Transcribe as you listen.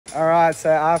All right, so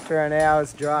after an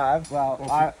hour's drive,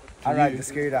 I rode the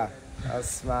scooter. That was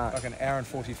smart. Like an hour and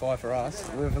 45 for us.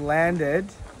 We've landed,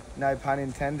 no pun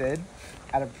intended,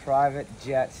 at a private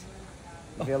jet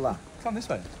villa. Come this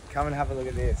way. Come and have a look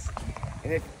at this.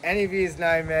 And if any of you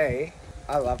know me,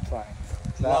 I love planes.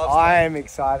 So Loves I am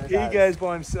excited. He goes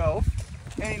by himself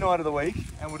any night of the week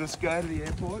and we'll just go to the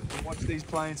airport and watch these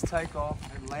planes take off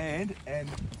and land, and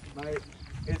mate,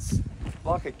 it's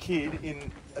like a kid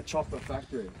in a chocolate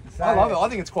factory. So, I love it. I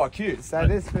think it's quite cute. So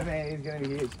this for me is going to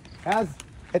be huge.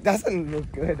 It doesn't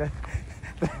look good.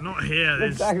 Not here.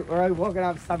 Looks like we're walking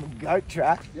up some goat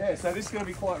track. Yeah, so this is going to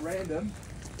be quite random.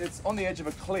 It's on the edge of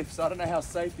a cliff, so I don't know how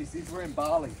safe this is. We're in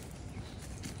Bali.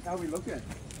 How are we looking?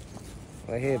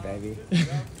 We're here, baby.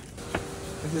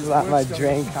 This is like my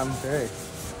dream come true.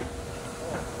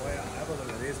 Oh wow, have a look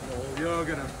at this, Paul. You're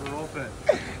going to drop it.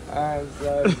 I'm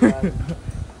so excited.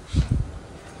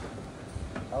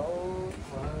 Oh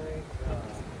my god.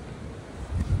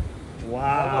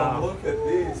 Wow. Oh, look at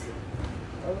this.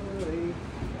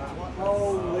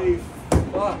 Holy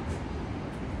fuck.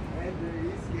 Andrew,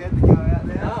 you scared to go out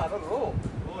there? Nah, not at all.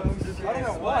 I don't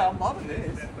know why, I'm loving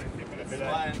this.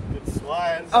 It's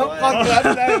swaying. Oh fuck, I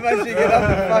don't know if I should get up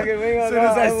the fucking wing or As soon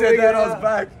as I said that, I was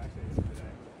back.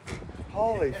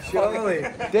 Holy surely.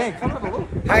 Dan, come have a look.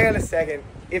 Hang on a second.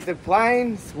 If the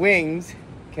plane's wings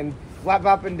can flap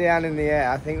up and down in the air,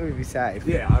 I think we'd be safe.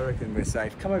 Yeah, I reckon we're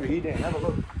safe. Come over here, Dan, have a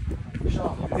look.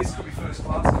 This could be first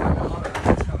class.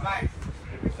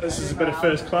 This is a bit of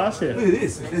first class here. Look at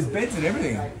this. There's beds and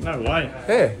everything. No way.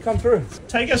 Yeah, come through.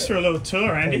 Take us through a little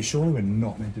tour, Andy. Surely we're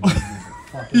not meant to be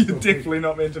here. You're definitely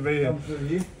not meant to be here. Come through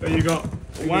here. But you got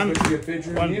one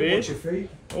one bed. Watch your feet.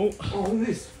 Oh, Oh, look at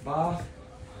this. Bath.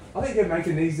 I think they're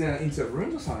making these into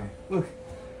rooms or something. Look.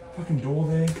 Fucking door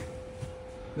there.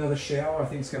 Another shower, I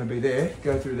think it's going to be there.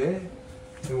 Go through there.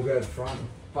 Then we'll go to the front.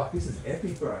 Fuck, this is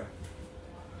epic, bro.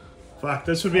 fuck!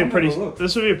 This would be a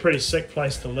pretty sick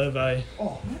place to live, eh?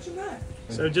 Oh, imagine that.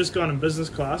 So we've just gone in business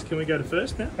class. Can we go to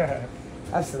first now?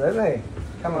 Absolutely.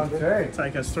 Come on through.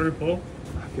 Take us through, Paul.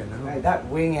 Fucking hell. Hey, that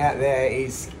wing out there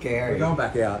is scary. We're going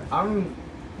back out. I'm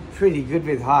pretty good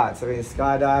with heights. I've been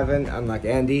skydiving, unlike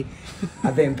Andy.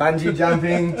 I've been bungee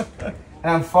jumping, and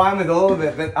I'm fine with all of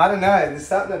it. But I don't know, there's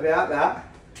something about that.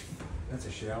 That's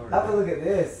a shower. Have a look at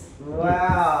this.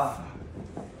 Wow.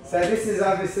 So this is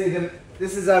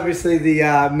obviously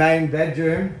the main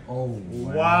bedroom. Oh,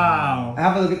 Wow.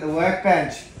 Have a look at the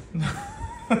workbench.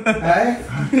 Hey?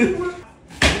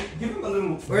 Give him a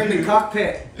little. We're in the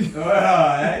cockpit.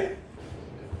 Wow, eh?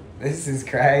 This is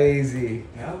crazy.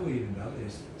 How have we even done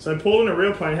this? So, Paul, in a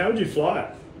real plane, how would you fly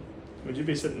it? Would you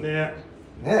be sitting there?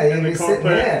 Yeah, In you'd the be sitting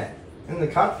cockpit. there in the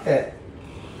cockpit.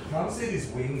 Come see this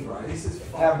wing, bro. This is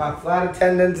Have my flight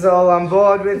attendants all on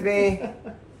board with me.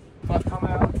 I've come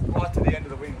out right to the end of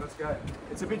the wing. Let's go.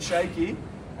 It's a bit shaky,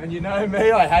 and you know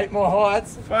me, I hate my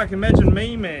heights. Fuck! Imagine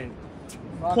me, man,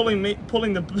 pulling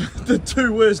the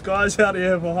two worst guys out of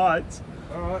here for heights.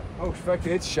 All right. Oh, fuck,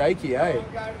 it's shaky, eh? Go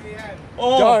to the end.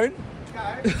 Oh,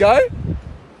 Don't go.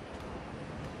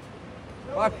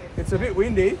 Fuck, it's a bit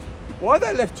windy. Why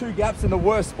they left two gaps in the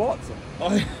worst spots?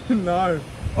 I know.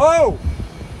 Oh,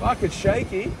 fuck, it's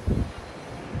shaky.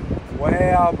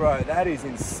 Wow, bro, that is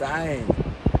insane.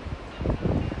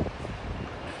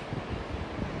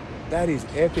 That is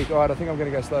epic. All right, I think I'm going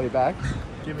to go slowly back.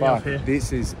 Get me up here.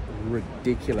 This is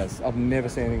ridiculous. I've never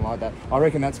seen anything like that. I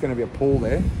reckon that's going to be a pool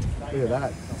there. Look at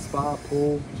that. Spa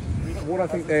pool. What I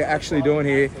think they're actually doing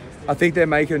here, I think they're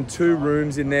making 2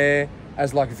 rooms in there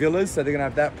as like villas. So they're going to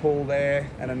have that pool there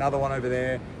and another one over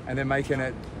there. And they're making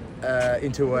it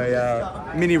into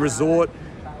a mini resort.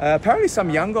 Apparently some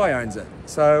young guy owns it.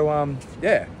 So,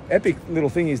 yeah, epic little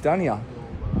thing he's done here.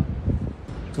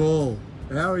 Paul,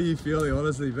 how are you feeling,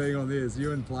 honestly, being on this?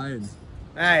 You and planes?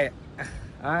 Hey,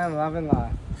 I am loving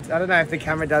life. I don't know if the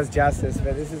camera does justice,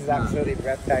 but this is absolutely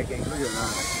breathtaking. Look at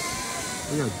that.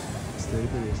 Look how steep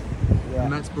it is. Yeah. And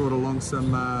Matt's brought along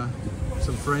some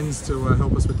friends to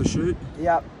help us with the shoot,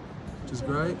 Yep. which is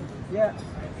great. Yeah.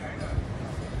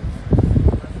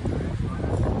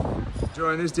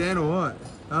 Enjoying this, Dan, or what?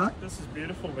 Huh? This is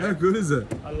beautiful, How man. good is it?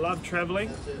 I love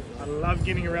traveling. I love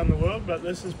getting around the world, but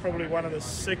this is probably one of the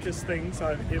sickest things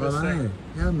I've ever I know. seen.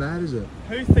 How mad is it?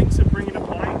 Who thinks of bringing a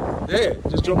plane? Yeah,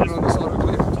 just dropping it on the side of a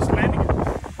cliff. Just landing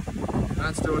it.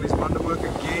 Matt's doing his wonder work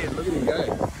again. Look at him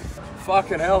go.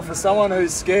 Fucking hell, for someone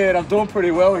who's scared, I'm doing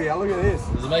pretty well here. Look at this.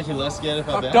 Does it make you less scared if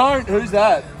I Fuck, bounce? don't. Who's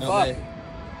that? Not Fuck. me.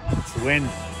 It's the wind.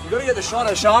 You gotta get the shot.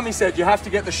 Shami said you have to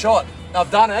get the shot. I've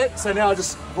done it, so now I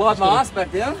just glide my ass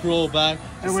back down Crawl back.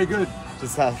 and we're good.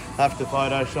 Just have to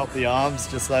Photoshop the arms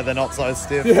just so they're not so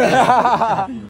stiff.